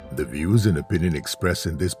The views and opinion expressed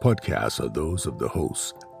in this podcast are those of the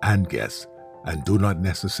hosts and guests and do not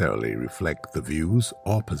necessarily reflect the views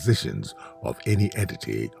or positions of any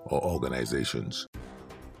entity or organizations.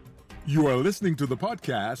 You are listening to the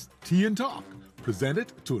podcast Tea and Talk,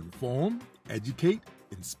 presented to inform, educate,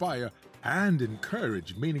 inspire, and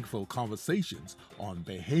encourage meaningful conversations on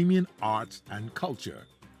Bahamian arts and culture.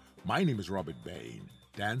 My name is Robert Bain,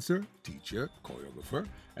 dancer, teacher, choreographer,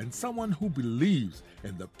 and someone who believes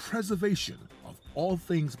in the preservation of all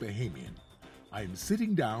things Bahamian. I am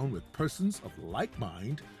sitting down with persons of like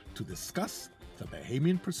mind to discuss the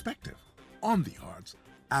Bahamian perspective on the arts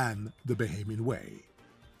and the Bahamian way.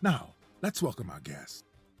 Now, let's welcome our guest.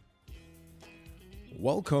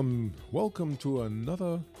 Welcome to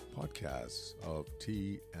another podcast of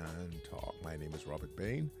Tea and Talk. My name is Robert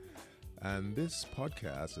Bain, and this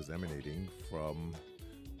podcast is emanating from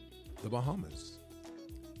the Bahamas.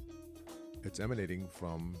 It's emanating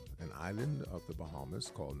from an island of the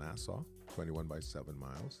Bahamas called Nassau, 21 by 7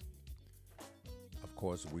 miles. Of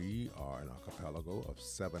course, we are an archipelago of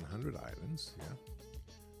 700 islands,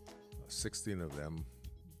 16 of them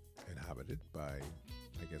inhabited by,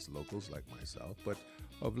 I guess, locals like myself. But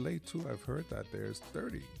of late, too, I've heard that there's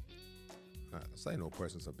 30. So I know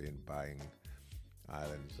persons have been buying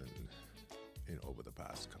islands in over the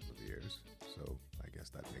past couple of years. So I guess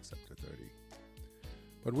that makes up to 30.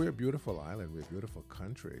 But we're a beautiful island. We're a beautiful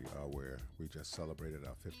country where we just celebrated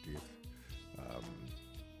our 50th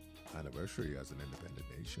anniversary as an independent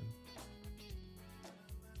nation.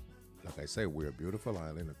 Like I say, we're a beautiful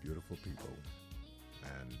island of beautiful people.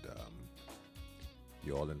 And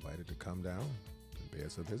you're all invited to come down and pay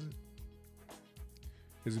us a visit.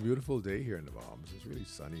 It's a beautiful day here in the Bahamas. It's really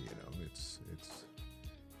sunny,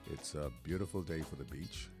 It's a beautiful day for the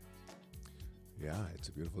beach. Yeah, it's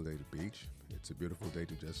a beautiful day to beach. It's a beautiful day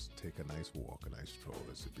to just take a nice walk, a nice stroll.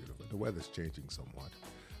 It's beautiful. The weather's changing somewhat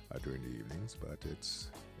during the evenings, but it's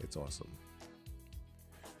awesome.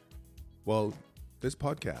 Well, this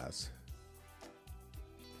podcast,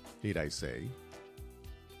 need I say,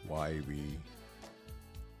 why we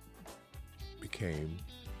became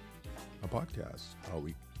a podcast, how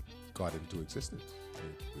we got into existence.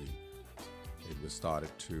 It was started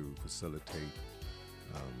to facilitate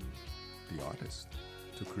the artist,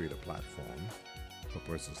 to create a platform for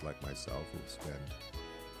persons like myself who spent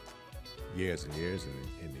years and years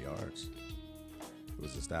in the arts. It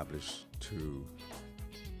was established to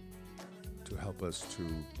help us to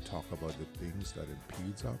talk about the things that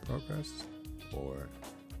impedes our progress or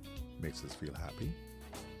makes us feel happy.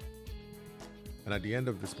 And at the end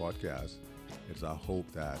of this podcast, it's our hope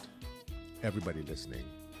that everybody listening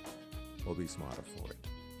will be smarter for it.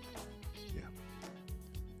 Yeah.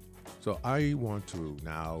 So I want to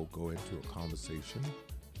now go into a conversation.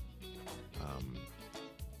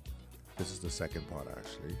 This is the second part,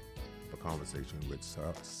 actually, of a conversation with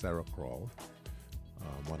Sarah Crowell,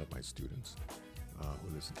 one of my students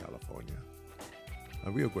who lives in California.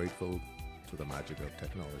 And we are grateful to the magic of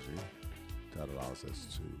technology that allows us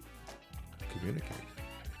to communicate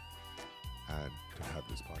and to have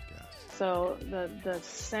this podcast. So the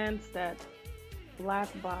sense that Black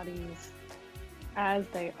bodies as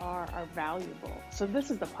they are valuable. So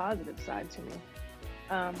this is the positive side to me.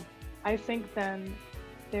 I think then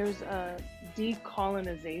there's a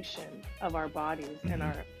decolonization of our bodies and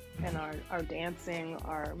our dancing,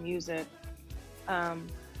 our music.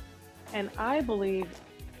 And I believe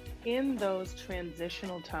in those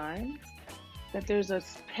transitional times that there's a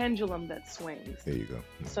pendulum that swings. There you go.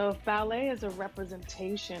 So if ballet is a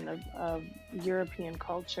representation of European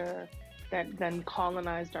culture that then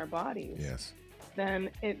colonized our bodies, yes, then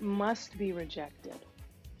it must be rejected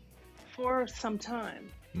for some time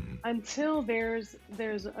until there's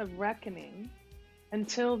a reckoning,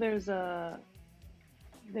 until there's an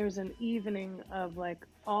evening of like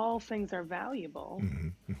all things are valuable.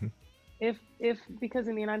 If because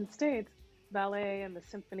in the United States, ballet and the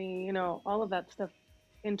symphony, all of that stuff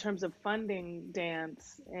in terms of funding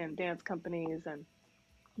dance and dance companies, and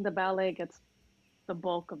the ballet gets the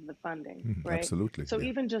bulk of the funding, right? Absolutely. So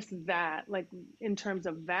even just that, like in terms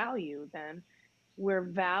of value, then we're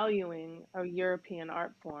valuing a European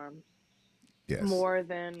art form more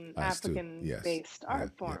than African-based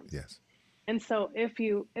art forms. Yes. And so if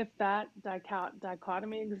that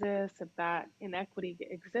dichotomy exists, if that inequity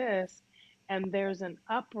exists, and there's an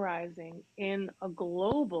uprising in a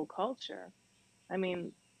global culture, I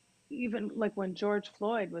mean, even like when George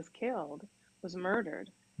Floyd was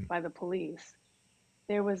murdered by the police,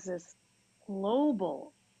 there was this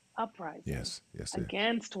global uprising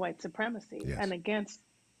against white supremacy and against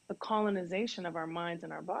the colonization of our minds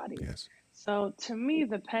and our bodies. So to me,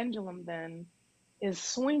 the pendulum then is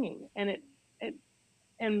swinging, and it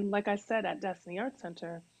and like I said at Destiny Art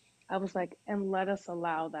Center, I was like, and let us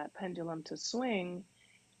allow that pendulum to swing.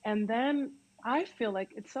 And then I feel like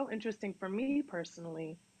it's so interesting for me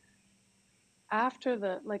personally, after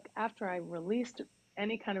I released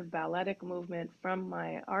any kind of balletic movement from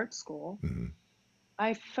my art school, Hmm.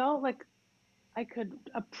 I felt like I could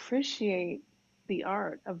appreciate the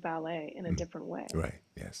art of ballet in a Hmm. different way. Right.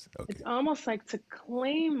 Yes. It's Okay. almost like to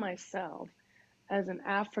claim myself as an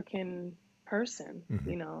African person, Hmm.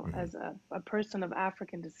 Hmm. as a person of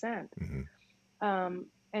African descent, Hmm.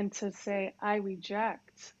 and to say, I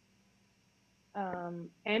reject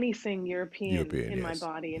anything European European. in my Yes.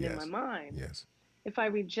 body and in my Yes. mind. Yes. If I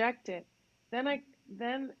reject it, then I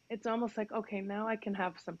then it's almost like, okay, now I can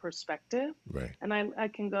have some perspective, Right. and I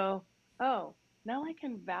can go, oh, now I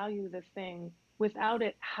can value the thing without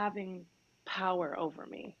it having power over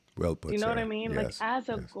me. Well Do you put, know what I sir. mean? Like, Yes. as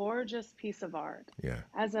a Yes. gorgeous piece of art, Yeah.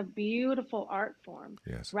 as a beautiful art form,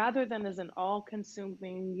 Yes. rather than as an all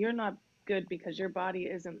consuming, you're not good because your body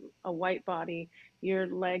isn't a white body, your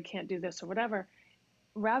leg can't do this or whatever.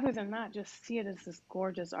 Rather than that, just see it as this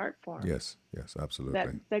gorgeous art form Yes. Yes. that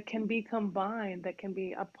Absolutely. that can be combined, that can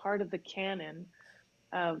be a part of the canon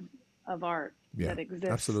of of art Yeah. that exists,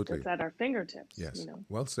 Absolutely. that's at our fingertips, Yes.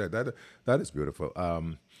 Well said. That is beautiful.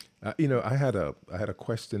 I had a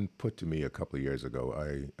question put to me a couple of years ago.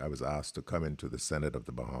 I was asked to come into the Senate of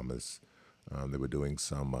the Bahamas. They were doing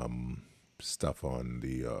some stuff on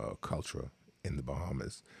the culture in the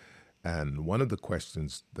Bahamas, and one of the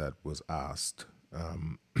questions that was asked,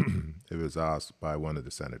 it was asked by one of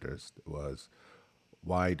the senators, was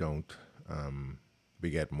why don't we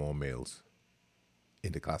get more males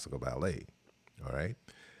into classical ballet? All right.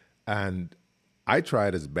 And I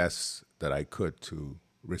tried as best that I could to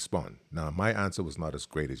respond. Now, my answer was not as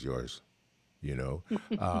great as yours. You know,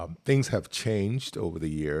 things have changed over the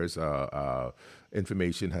years.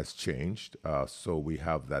 Information has changed. So we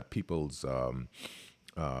have that people's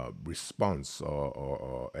response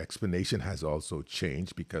or explanation has also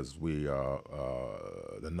changed because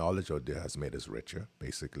the knowledge out there has made us richer,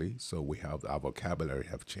 basically. So we have our vocabulary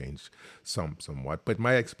have changed somewhat. But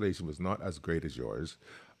my explanation was not as great as yours.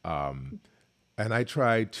 And I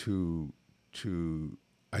tried to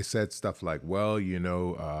I said stuff like, well, if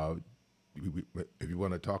you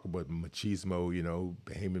want to talk about machismo,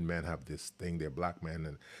 Bahamian men have this thing, they're black men,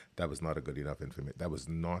 and that was not a good enough information. That was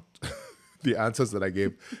not the answers that I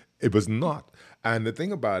gave. It was not. And the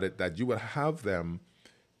thing about it that you would have them,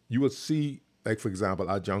 you would see, like for example,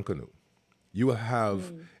 our Junkanu, you will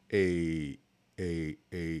have mm, a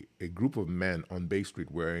a group of men on Bay Street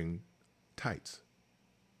wearing tights,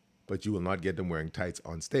 but you will not get them wearing tights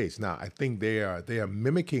on stage. Now, I think they are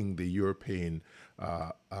mimicking the European,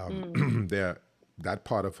 mm, their that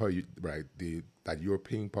part of her, right, the that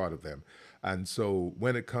European part of them, and so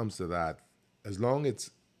when it comes to that, as long as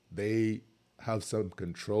they have some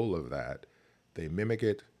control of that, they mimic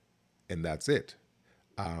it, and that's it.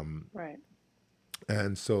 right.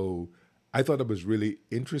 And so I thought it was really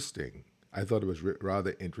interesting. I thought it was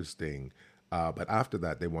rather interesting, but after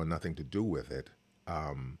that, they want nothing to do with it.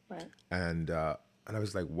 Right. And and I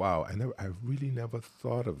was like, wow, I really never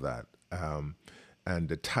thought of that. And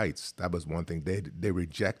the tights, that was one thing. They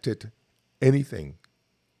rejected anything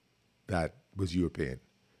that was European.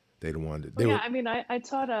 They didn't want it. Well, They yeah, were I mean, I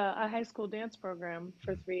taught a high school dance program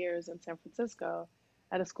for 3 years in San Francisco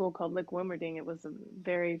at a school called Lick Wimmerding. It was a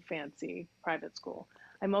very fancy private school.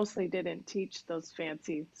 I mostly didn't teach those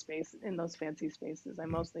fancy spaces. I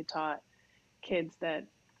mostly taught kids that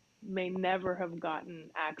may never have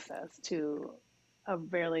gotten access to a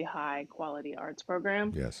really high quality arts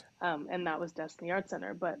program. yes, And that was Destiny Art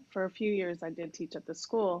Center. But for a few years, I did teach at the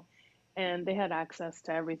school, and they had access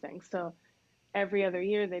to everything. So every other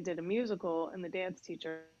year they did a musical and the dance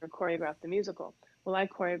teacher choreographed the musical. Well, I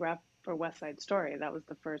choreographed for West Side Story. That was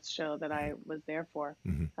the first show that I was there for.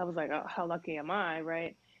 I was like, oh, how lucky am I,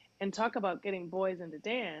 right? And talk about getting boys into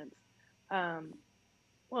dance. Um,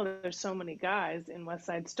 well, there's so many guys in West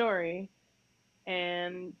Side Story,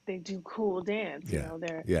 and they do cool dance. yeah,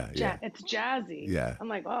 They're yeah, yeah, it's jazzy. yeah, I'm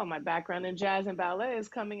like, oh, my background in jazz and ballet is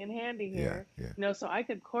coming in handy yeah, here. yeah, So I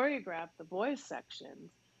could choreograph the boys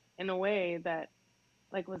sections in a way that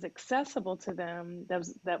like was accessible to them,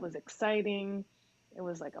 that was exciting. It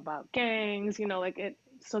was like about gangs, like it,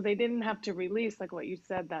 so they didn't have to release, like what you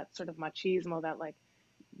said, that sort of machismo, that like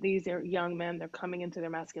these are young men, they're coming into their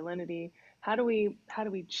masculinity. How do we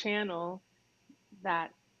channel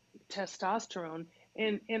that testosterone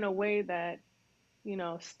in a way that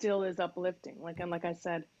still is uplifting, like, and like I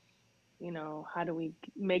said, how do we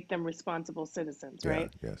make them responsible citizens, Yeah.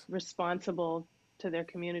 right? Yes. Responsible to their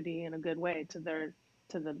community in a good way, to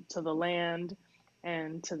the land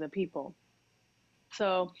and to the people.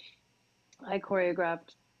 So I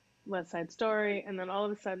choreographed West Side Story, and then all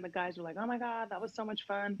of a sudden the guys were like, "Oh my God, that was so much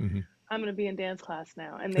fun! I'm going to be in dance class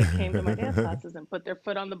now." And they came to my dance classes and put their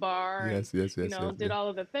foot on the bar and Yes. Yes. Yes. Yes. did all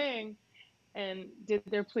of the thing and did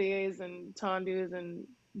their pliés and tendus and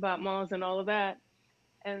battements and all of that.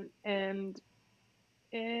 And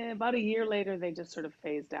about a year later, they just sort of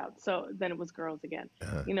phased out. So then it was girls again,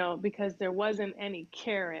 Uh, because there wasn't any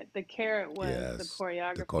carrot. The carrot was the yes. The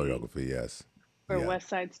choreography choreography. Yes. for Yeah. West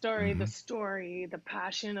Side Story, the story, the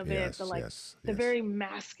passion of it, Yes. Yes. the Yes. very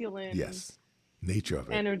masculine Yes. Nature of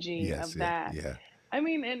it. energy Yes. of Yeah. that. Yeah. I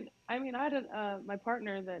had my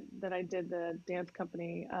partner that I did the dance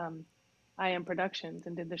company, I Am Productions,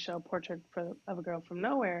 and did the show Portrait of a Girl from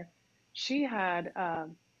Nowhere. She had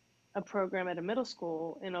a program at a middle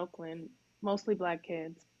school in Oakland, mostly black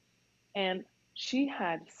kids, and she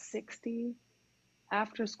had 60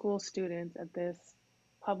 after school students at this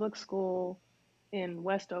public school in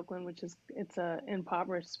West Oakland, which is it's a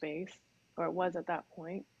impoverished space, or it was at that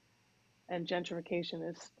point, and gentrification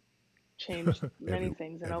has changed many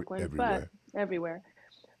things in Oakland, but Everywhere. everywhere.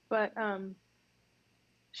 But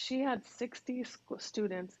she had 60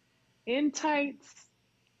 students in tights,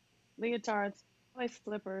 leotards, high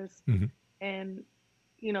slippers, Hmm. and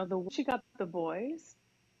the way she got the boys,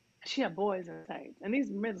 she had boys in tights, and these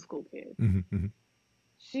middle school kids. Hmm. Hmm.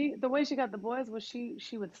 The way she got the boys was she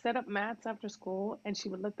would set up mats after school and she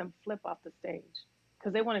would let them flip off the stage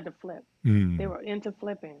because they wanted to flip. They Mm. were into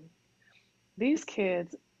flipping. These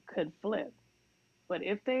kids could flip, but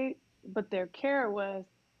their care was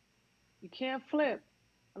you can't flip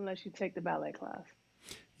unless you take the ballet class.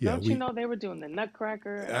 Yeah. Don't you know they were doing the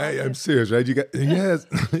Nutcracker and all I'm this? serious, right? You got yes,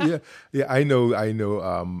 yeah, yeah. I know,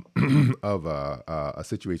 of a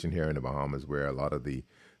situation here in the Bahamas where a lot of the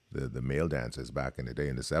male dancers back in the day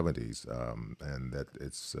in the '70s, and that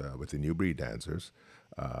it's with the new breed dancers,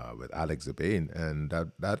 with Alex Zabane, and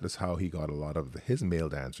that is how he got a lot of his male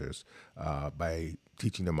dancers by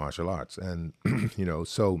teaching them martial arts, and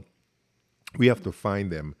so we have to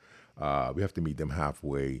find them. We have to meet them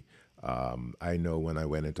halfway. I know when I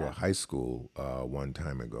went into a high Exactly. school one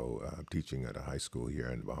time ago, teaching at a high school here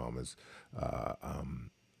in the Bahamas,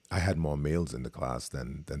 I had more males in the class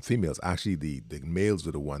than females. Actually, the males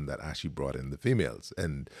were the one that actually brought in the females.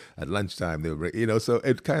 And at lunchtime, they were, so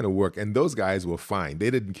it kind of worked. And those guys were fine. They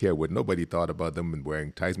didn't care what nobody thought about them and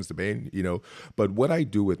wearing ties, Mr. Bain. But what I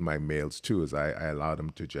do with my males too is I allow them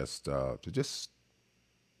to just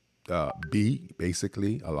be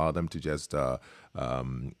basically allow them to just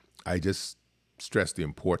I just stress the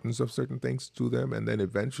importance of certain things to them, and then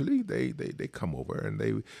eventually they come over and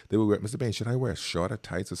they will wear, Mr. Bain, should I wear a short or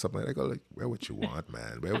tights or something like that? I go like, wear what you want,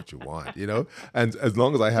 man, wear what you want. And as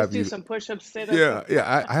long as I Just have do you, some push-ups, sit-ups. yeah,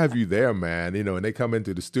 yeah, I have you there, man. And they come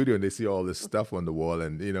into the studio and they see all this stuff on the wall,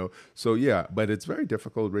 and so yeah. But it's very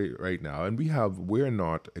difficult right now, and we're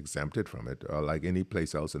not exempted from it, like any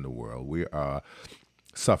place else in the world. We are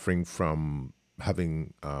suffering from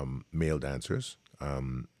having male dancers.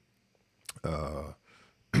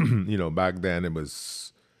 Back then it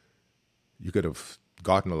was you could have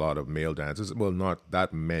gotten a lot of male dancers. Well, not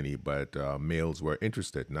that many, but males were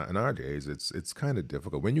interested. Now, nowadays, it's kind of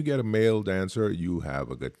difficult. When you get a male dancer, you have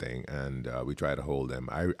a good thing, and we try to hold them.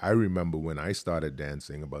 I remember when I started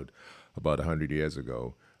dancing about 100 years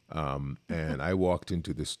ago. And I walked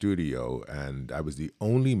into the studio, and I was the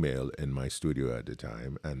only male in my studio at the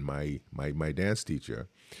time. And my dance teacher,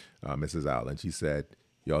 Mrs. Allen, she said,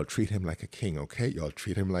 "Y'all treat him like a king, okay? Y'all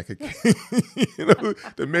treat him like a king,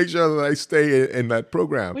 to make sure that I stay in that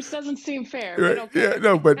program." Which doesn't seem fair, but Right? Yeah, okay.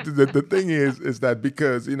 no, but the thing is that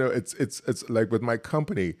because it's like with my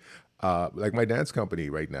company, like my dance company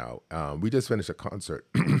right now, we just finished a concert,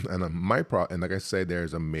 and and like I said,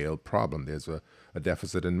 there's a male problem. There's a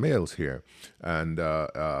deficit in males here, and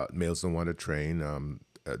males don't want to train.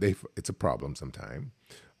 It's a problem sometimes,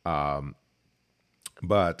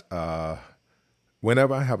 but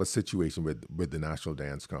whenever I have a situation with the National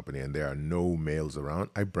Dance Company and there are no males around,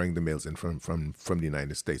 I bring the males in from the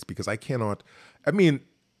United States because I cannot. I mean,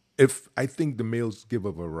 if I think the males give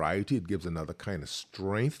a variety, it gives another kind of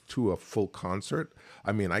strength to a full concert.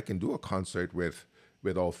 I mean, I can do a concert with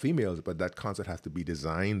all females, but that concert has to be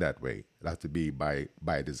designed that way. It has to be by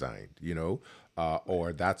design,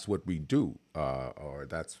 or that's what we do,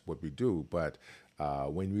 But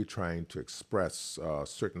when we're trying to express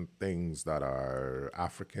certain things that are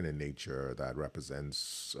African in nature, that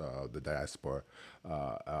represents the diaspora,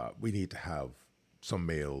 we need to have some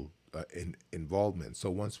male involvement. So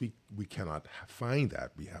once we cannot find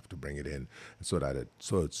that, we have to bring it in, so that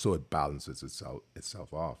it balances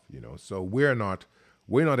itself off. So we're not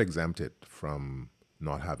exempted from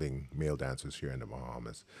not having male dancers here in the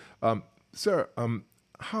Bahamas. Sir,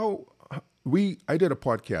 how we I did a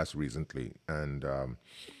podcast recently,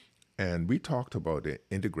 and we talked about the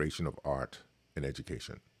integration of art in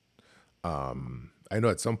education. I know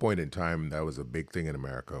at some point in time that was a big thing in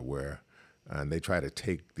America where, and they try to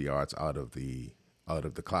take the arts out of the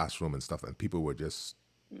classroom and stuff, and people were just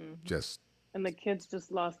Hmm. just And the kids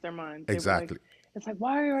just lost their minds. They were like, exactly, it's like,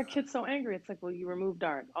 why are our kids so angry? It's like, well, you removed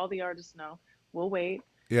art. All the artists know. We'll wait.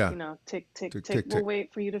 yeah, Tick, tick, tick tick. tick We'll tick,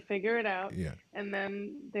 wait for you to figure it out. yeah, And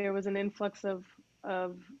then there was an influx of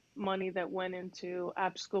money that went into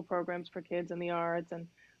after school programs for kids in the arts, and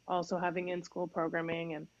also having in school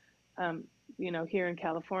programming. And um, here in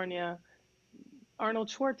California, Arnold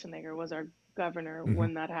Schwarzenegger was our governor hmm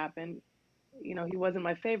when that happened. He wasn't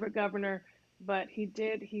my favorite governor, but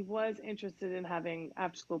he was interested in having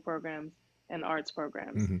after school programs and arts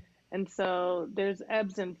programs. hmm And so there's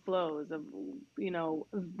ebbs and flows of,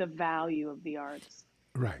 the value of the arts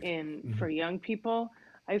right, in hmm for young people.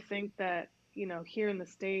 I think that, here in the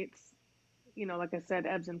States, like I said,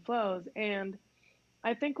 ebbs and flows. And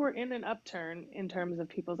I think we're in an upturn in terms of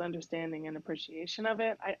people's understanding and appreciation of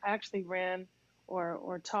it. I actually ran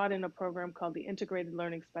or taught in a program called the Integrated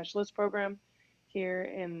Learning Specialist Program here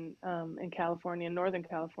in California, Northern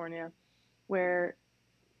California, where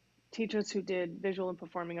teachers who did visual and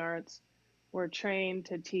performing arts were trained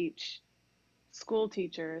to teach school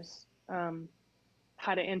teachers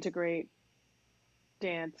how to integrate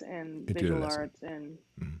dance and into the visual lesson. arts and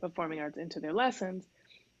Hmm performing arts into their lessons.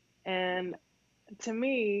 And to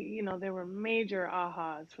me, there were major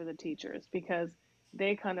ahas for the teachers because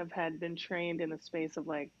they kind of had been trained in a space of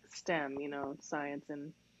like STEM, science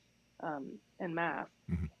and math.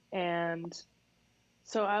 hmm And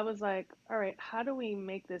so I was like, all right, how do we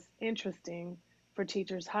make this interesting for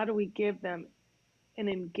teachers? How do we give them an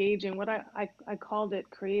engaging, what I called it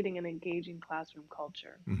creating an engaging classroom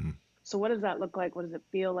culture. hmm So what does that look like? What does it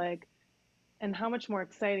feel like? And how much more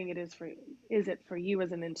exciting is it for you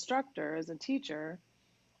as an instructor, as a teacher,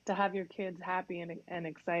 to have your kids happy and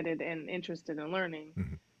excited and interested in learning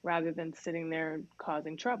hmm rather than sitting there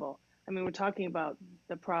causing trouble. I mean, we're talking about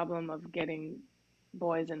the problem of getting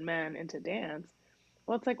boys and men into dance.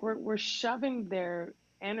 Well, it's like we're shoving their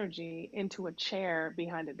energy into a chair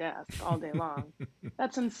behind a desk all day long.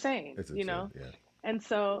 That's insane, It's insane. Yeah. And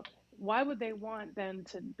so why would they want then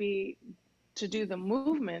to do the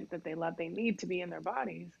movement that they love, they need to be in their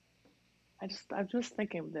bodies? I'm just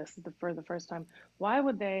thinking of this for the first time. Why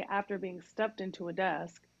would they, after being stuffed into a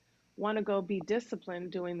desk, want to go be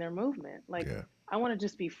disciplined doing their movement? Like, Yeah. I want to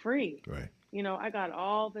just be free. Right. I got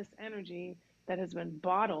all this energy that has been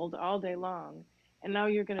bottled all day long, and now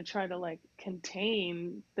you're going to try to like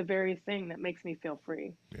contain the very thing that makes me feel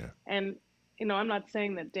free. Yeah. And I'm not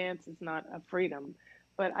saying that dance is not a freedom,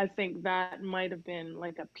 but I think that might have been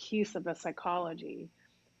like a piece of the psychology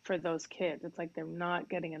for those kids. It's like they're not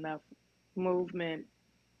getting enough movement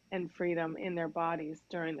and freedom in their bodies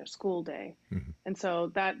during their school day. hmm And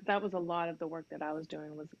so that was a lot of the work that I was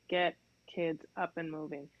doing, was get kids up and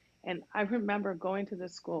moving. And I remember going to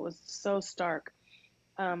this school, it was so stark.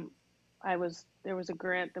 Um, there was a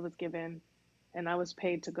grant that was given, and I was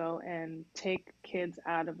paid to go and take kids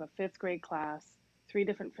out of a fifth grade class, three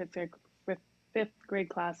different fifth grade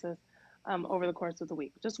classes, over the course of the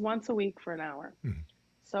week, just once a week for an hour. hmm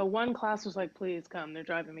So one class was like, please come, they're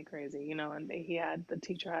driving me crazy, and the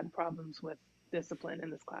teacher had problems with discipline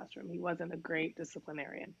in this classroom. He wasn't a great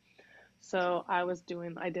disciplinarian. So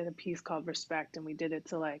I did a piece called Respect, and we did it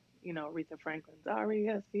to like, Aretha Franklin's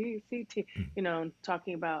RESPCT,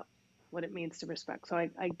 talking about what it means to respect. So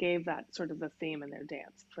I gave that sort of the theme in their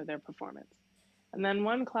dance for their performance. And then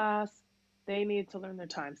one class, they needed to learn their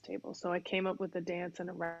times tables. So I came up with a dance and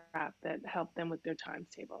a rap that helped them with their times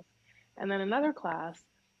tables. And then another class,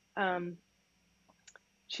 um,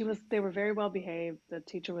 they were very well behaved. The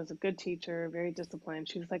teacher was a good teacher, very disciplined.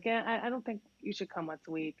 She was like, yeah, I don't think you should come once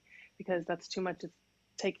a week because that's too much. It's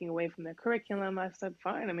taking away from their curriculum. I said,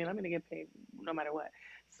 fine. I mean, I'm going to get paid no matter what.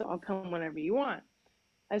 So I'll come whenever you want.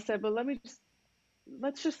 I said, but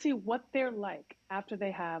let's just see what they're like after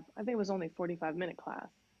they have, I think it was only a 45-minute class.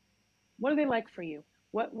 What are they like for you?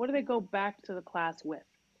 What do they go back to the class with?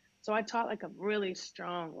 So I taught like a really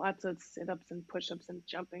strong, lots of sit-ups and push-ups and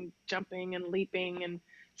jumping and leaping and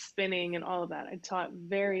spinning and all of that. I taught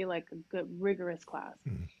very like a good rigorous class.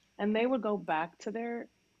 hmm And they would go back to their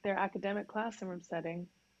academic classroom setting,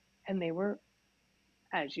 and they were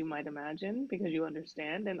as you might imagine, because you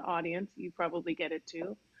understand, and audience, you probably get it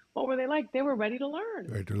too. What were they like? They were ready to learn.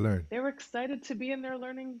 Right to learn. They were excited to be in their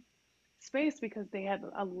learning space because they had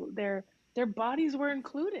their bodies were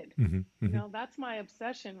included. Hmm. You Hmm. know, that's my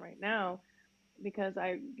obsession right now because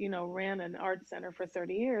I, ran an art center for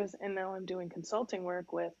 30 years and now I'm doing consulting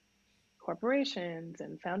work with corporations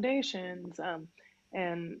and foundations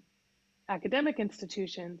and academic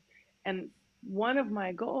institutions. And one of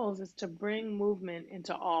my goals is to bring movement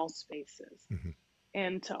into all spaces Hmm.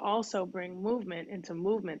 and to also bring movement into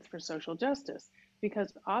movements for social justice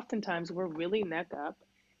because oftentimes we're really neck up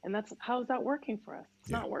and that's how's that working for us? It's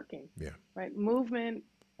Yeah. not working, Yeah. right? Movement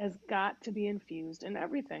has got to be infused in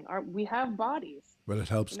everything. We have bodies, Well, it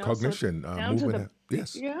helps so it's cognition, down to movement. the,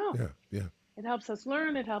 Yes. yeah, Yeah. Yeah. it helps us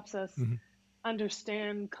learn, it helps us Hmm.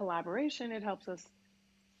 understand collaboration, it helps us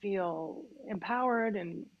feel empowered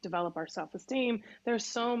and develop our self-esteem. There's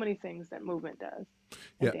so many things that movement does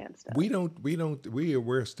and Yeah. dance We does. don't. We don't.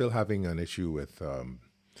 We're still having an issue with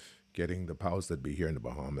getting the powers that be here in the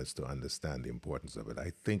Bahamas to understand the importance of it.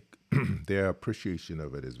 I think their appreciation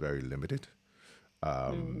of it is very limited.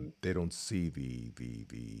 Hmm. They don't see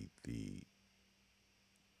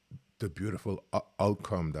the beautiful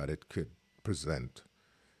outcome that it could present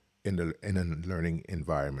in a learning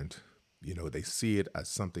environment. They see it as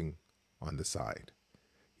something on the side.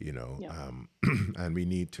 You know, Yeah. and we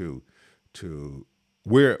need to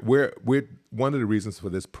we're one of the reasons for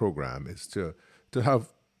this program is to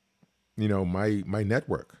have my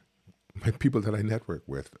network, my people that I network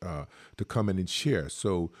with, to come in and share,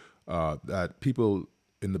 so that people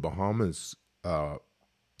in the Bahamas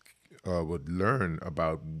would learn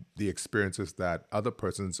about the experiences that other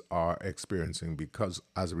persons are experiencing because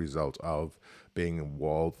as a result of being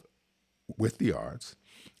involved with the arts.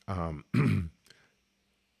 Um,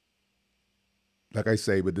 like I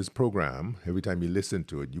say, with this program, every time you listen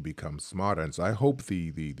to it, you become smarter. And so I hope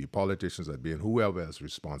the politicians that be and whoever is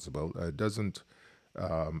responsible doesn't.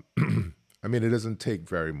 Um, I mean, it doesn't take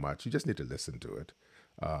very much. You just need to listen to it.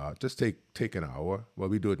 Just take an hour. Well,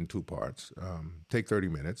 we do it in two parts. Take 30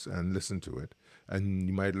 minutes and listen to it, and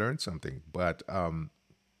you might learn something. But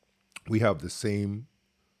we have the same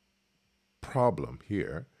problem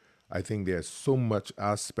here. I think there's so much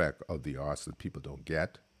aspect of the arts that people don't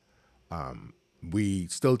get. We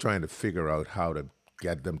still trying to figure out how to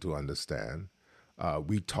get them to understand.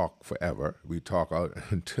 We talk forever. We talk out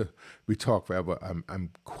until we talk forever. I'm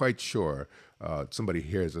quite sure somebody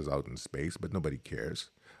hears us out in space, but nobody cares.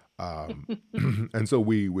 And so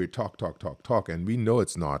we talk, and we know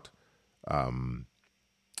it's not.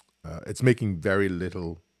 It's making very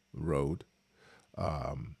little road.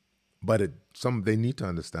 But they need to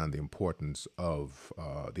understand the importance of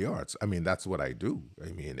the arts. I mean, that's what I do.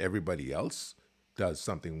 I mean, everybody else does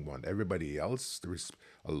something one. Everybody else, there's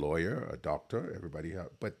a lawyer, a doctor,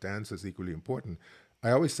 but dance is equally important.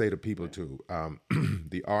 I always say to people Right. too,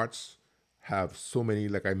 the arts have so many.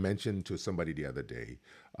 Like I mentioned to somebody the other day,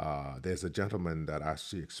 there's a gentleman that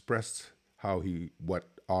actually expressed what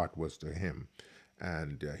art was to him,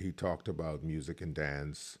 and he talked about music and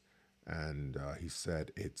dance, and he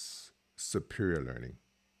said it's superior learning,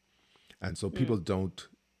 and so people Mm. don't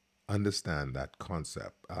understand that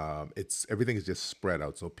concept. It's everything is just spread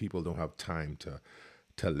out, so people don't have time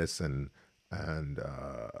to listen, and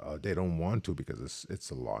they don't want to because it's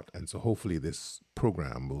a lot. And so hopefully this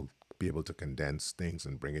program will be able to condense things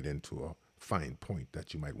and bring it into a fine point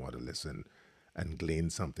that you might want to listen and glean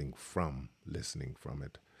something from listening from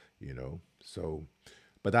it. So,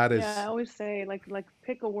 but that Yeah, I is always say like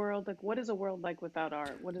pick a world. Like, what is a world like without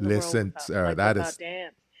art? What is a world listen, without Sarah. like That without is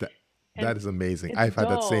dance? that And that is amazing. it's I've had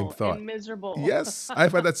that same dull thought. and miserable. Yes,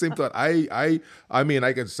 I've had that same thought. I mean,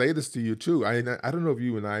 I can say this to you too. I don't know if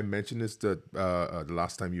you and I mentioned this the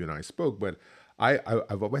last time you and I spoke, but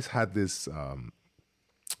I've always had this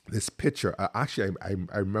picture. Actually,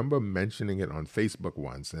 I remember mentioning it on Facebook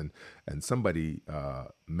once, and somebody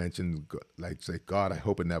mentioned like say, God, I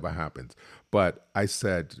hope it never happens. But I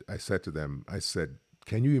said to them, I said,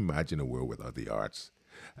 can you imagine a world without the arts?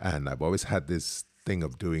 And I've always had this thing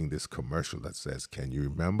of doing this commercial that says, can you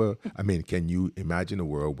remember? I mean, can you imagine a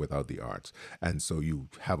world without the arts? And so you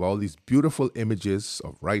have all these beautiful images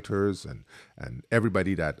of writers and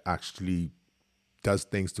everybody that actually does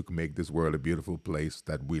things to make this world a beautiful place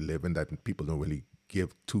that we live in that people don't really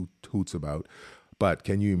give two hoots about. But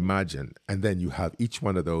can you imagine? And then you have each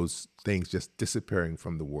one of those things just disappearing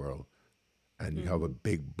from the world, and you have a Hmm.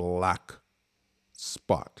 big black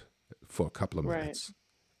spot for a couple of Right. minutes,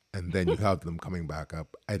 and then you have them coming back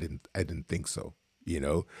up. I didn't think so,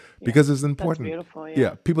 Yeah. because it's That's important. beautiful. Yeah,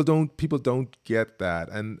 Yeah. people don't get that,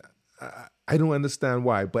 and I don't understand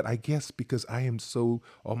why, but I guess because I am so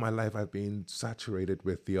all my life I've been saturated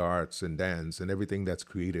with the arts and dance and everything that's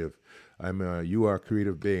creative. You are a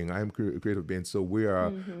creative being. I'm a creative being. So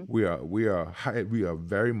Hmm. we are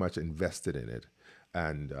very much invested in it,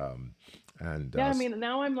 and and Yeah, I mean,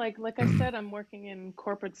 now I'm like I said, I'm working in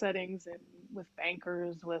corporate settings and with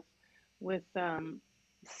bankers, with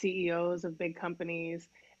CEOs of big companies,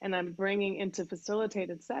 and I'm bringing into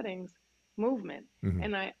facilitated settings movement.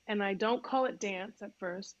 mhm, And I don't call it dance at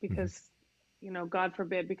first mhm, because, God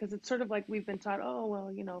forbid, because it's sort of like we've been taught, oh,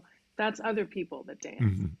 well, that's other people that dance.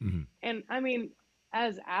 mhm, mhm, And I mean,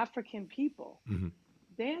 as African people, mhm.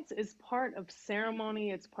 dance is part of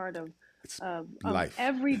ceremony, it's part of It's of life.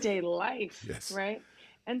 everyday life, Yes. right?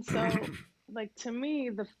 And so, like, to me,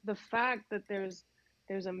 the fact that there's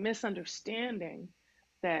a misunderstanding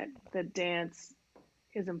that the dance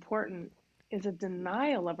is important is a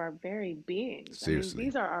denial of our very beings. I mean, Seriously.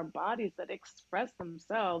 these are our bodies that express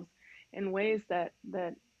themselves in ways that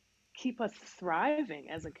keep us thriving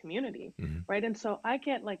as a community, Hmm. right? And so I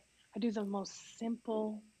do the most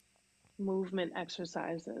simple movement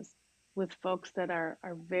exercises with folks that are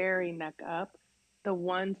very neck up, the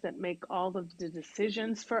ones that make all of the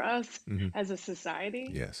decisions for us Hmm. as a society.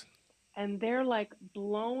 Yes. And they're like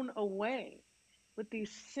blown away with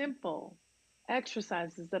these simple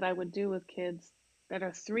exercises that I would do with kids that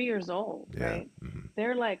are 3 years old, Yeah. right? Hmm.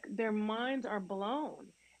 They're like, their minds are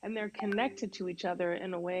blown and they're connected to each other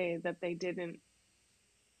in a way that they didn't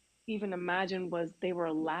even imagine was they were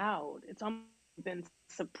allowed. It's almost been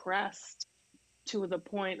suppressed to the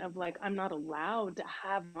point of like I'm not allowed to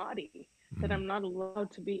have a body, that Hmm. I'm not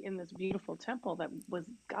allowed to be in this beautiful temple that was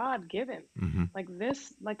God given. Hmm. Like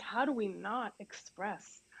this, like how do we not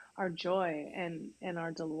express our joy and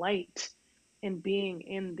our delight in being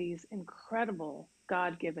in these incredible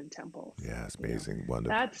God given temples? Yeah. It's You know, amazing.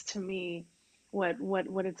 Wonderful. that's to me what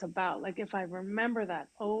it's about. Like if I remember that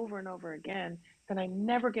over and over again, then I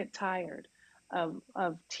never get tired of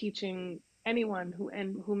teaching anyone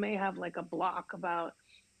who may have like a block about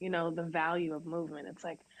the value of movement. It's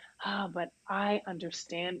like, but I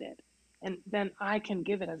understand it, and then I can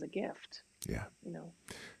give it as a gift, Yeah. you know.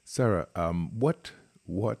 Sarah, what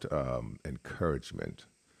encouragement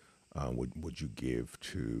would you give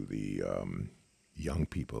to the young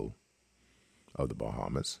people of the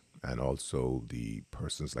Bahamas and also the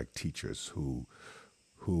persons like teachers who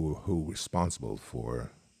responsible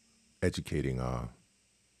for educating our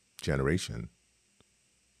generation,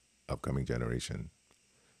 upcoming generation,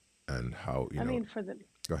 and how I mean for the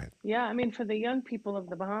go ahead. Yeah, I mean for the young people of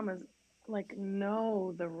the Bahamas, like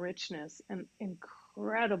know the richness and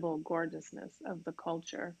incredible gorgeousness of the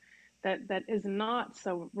culture that is not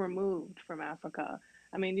so removed from Africa.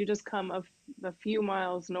 I mean, you just come a few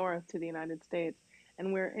miles north to the United States,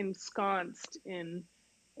 and we're ensconced in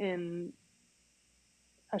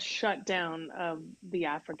a shutdown of the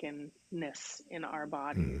Africanness in our Mm-hmm.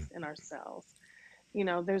 bodies, in our cells.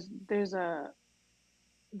 There's a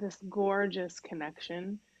this gorgeous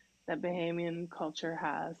connection that Bahamian culture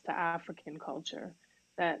has to African culture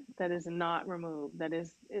that is not removed, that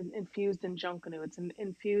is infused in Junkanoo. It's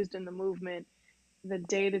infused in the movement, the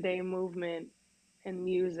day-to-day movement and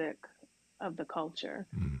music of the culture.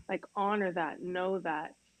 Mm-hmm. Like honor that, know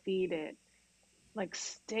that, feed it, like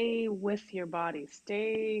stay with your body,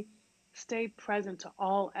 stay present to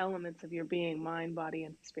all elements of your being, mind, body,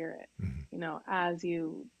 and spirit, Mm-hmm. as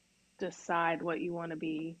you decide what you want to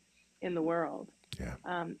be in the world. Yeah.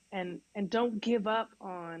 And don't give up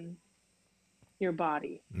on your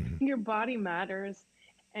body. Mm-hmm. Your body matters,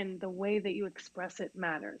 and the way that you express it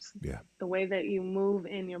matters. Yeah. The way that you move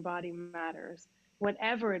in your body matters.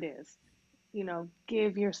 Whatever it is,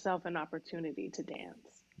 give yourself an opportunity to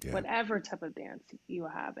dance, Yeah. whatever type of dance you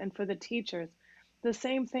have. And for the teachers, the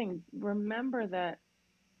same thing. Remember that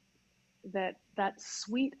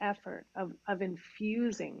sweet effort of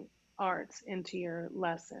infusing arts into your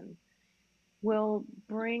lesson will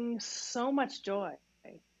bring so much joy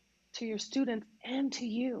to your students and to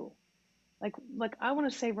you. Like I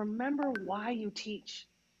want to say, remember why you teach.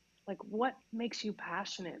 Like what makes you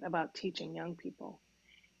passionate about teaching young people,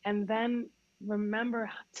 and then remember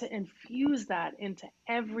to infuse that into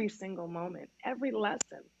every single moment, every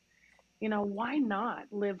lesson. Why not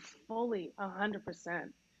live fully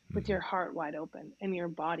 100% with Mm-hmm. your heart wide open and your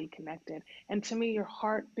body connected? And to me, your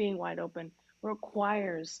heart being wide open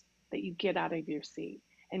requires that you get out of your seat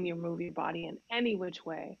and you move your body in any which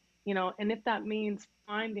way. And if that means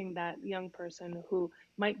finding that young person who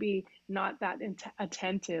might be not that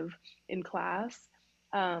attentive in class,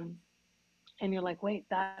 um, and you're like, wait,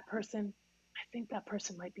 that person, I think that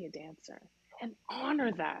person might be a dancer, and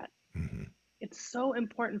honor that. Mm-hmm. it's so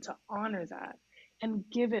important to honor that and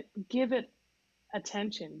give it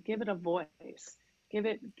attention, give it a voice, give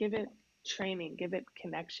it training, give it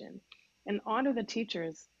connection, and honor the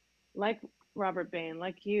teachers like Robert Bain,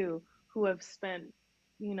 like you, who have spent,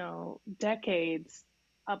 decades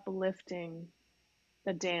uplifting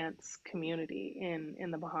the dance community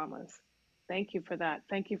in the Bahamas. Thank you for that.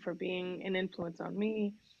 Thank you for being an influence on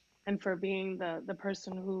me, and for being the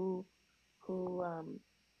person who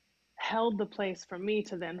held the place for me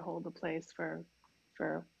to then hold the place for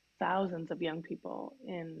thousands of young people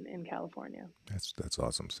in California. That's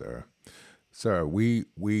awesome, Sarah. Sarah, we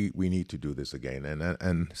need to do this again.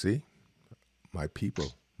 And see, my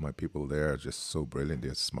people there are just so brilliant.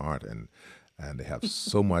 They're smart and they have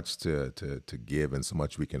so much to give and so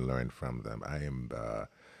much we can learn from them. I am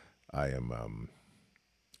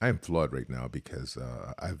I am flawed right now because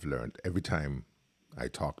I've learned every time I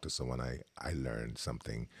talk to someone, I learn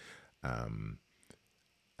something. Um,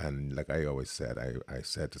 and like I always said, I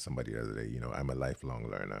said to somebody the other day, I'm a lifelong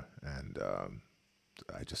learner, and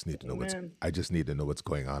I just need to know Amen. what's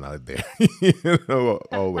going on out there,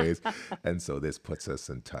 always. And so this puts us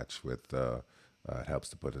in touch with. Helps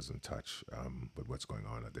to put us in touch with what's going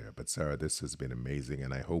on out there. But Sarah, this has been amazing,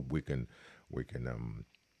 and I hope we can we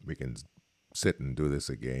can sit and do this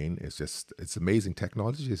again. It's amazing.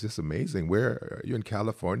 Technology is just amazing. Where you're in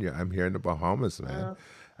California, I'm here in the Bahamas, man, Uh,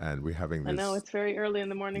 and we're having I know this. it's very early in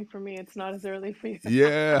the morning for me. It's not as early for you.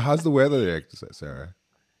 Yeah, how's the weather there, Sarah?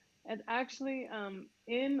 And actually,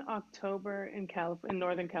 in October in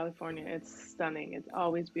Northern California, it's stunning. It's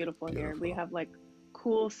always beautiful here. We Beautiful. have like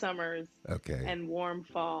cool summers Okay, and warm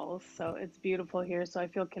falls, so it's beautiful here. So I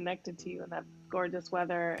feel connected to you in that gorgeous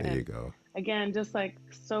weather. there you And go. again, just like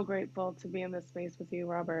so grateful to be in this space with you,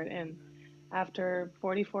 Robert. And after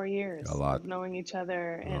 44 A years lot, of knowing each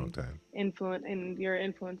other, a long and time. your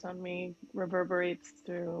influence on me reverberates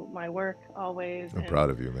through my work always. I'm And proud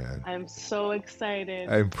of you, man. I'm so excited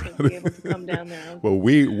I'm to proud be of able to you. come down there. Well, Thank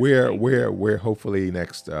you. we're hopefully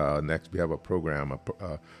next we have a program,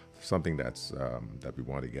 something that we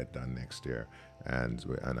want to get done next year, and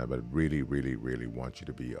I would really want you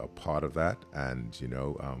to be a part of that. And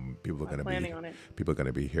I'm planning on it. people are going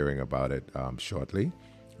to be hearing about it shortly.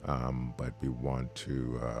 But we want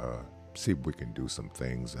to see if we can do some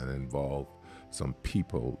things and involve some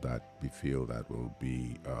people that we feel that will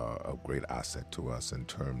be a great asset to us in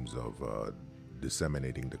terms of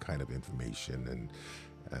disseminating the kind of information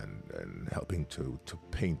and helping to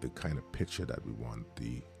paint the kind of picture that we want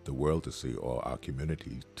the world to see or our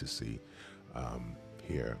community to see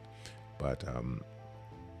here. But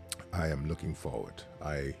I am looking forward.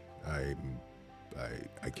 I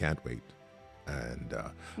can't wait. And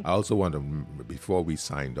I also want to, before we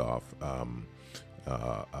signed off, I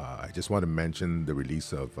just want to mention the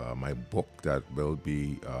release of my book that will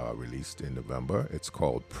be released in November. It's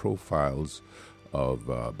called Profiles of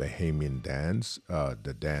Bahamian Dance,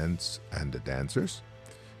 the Dance and the Dancers.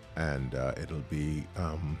 And it'll be,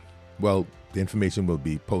 the information will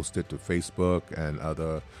be posted to Facebook and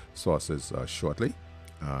other sources shortly.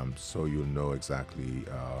 So you'll know exactly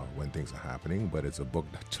when things are happening. But it's a book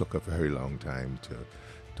that took a very long time to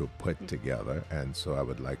put together, and so I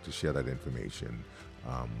would like to share that information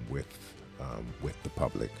with the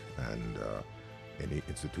public and any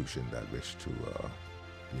institution that wish to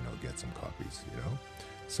get some copies.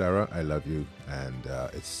 Sarah, I love you, and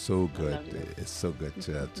it's so I good. love you. It's so good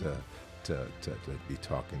to be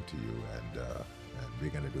talking to you, and we're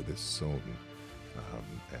gonna do this soon.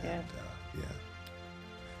 Yeah. Yeah.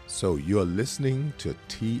 So you're listening to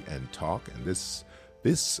Tea and Talk, and this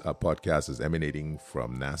podcast is emanating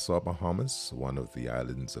from Nassau, Bahamas, one of the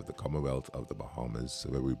islands of the Commonwealth of the Bahamas,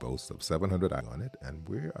 where we boast of 700 islands on it, and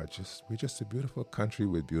we're just a beautiful country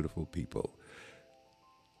with beautiful people.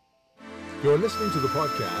 You're listening to the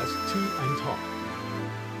podcast Tea and Talk.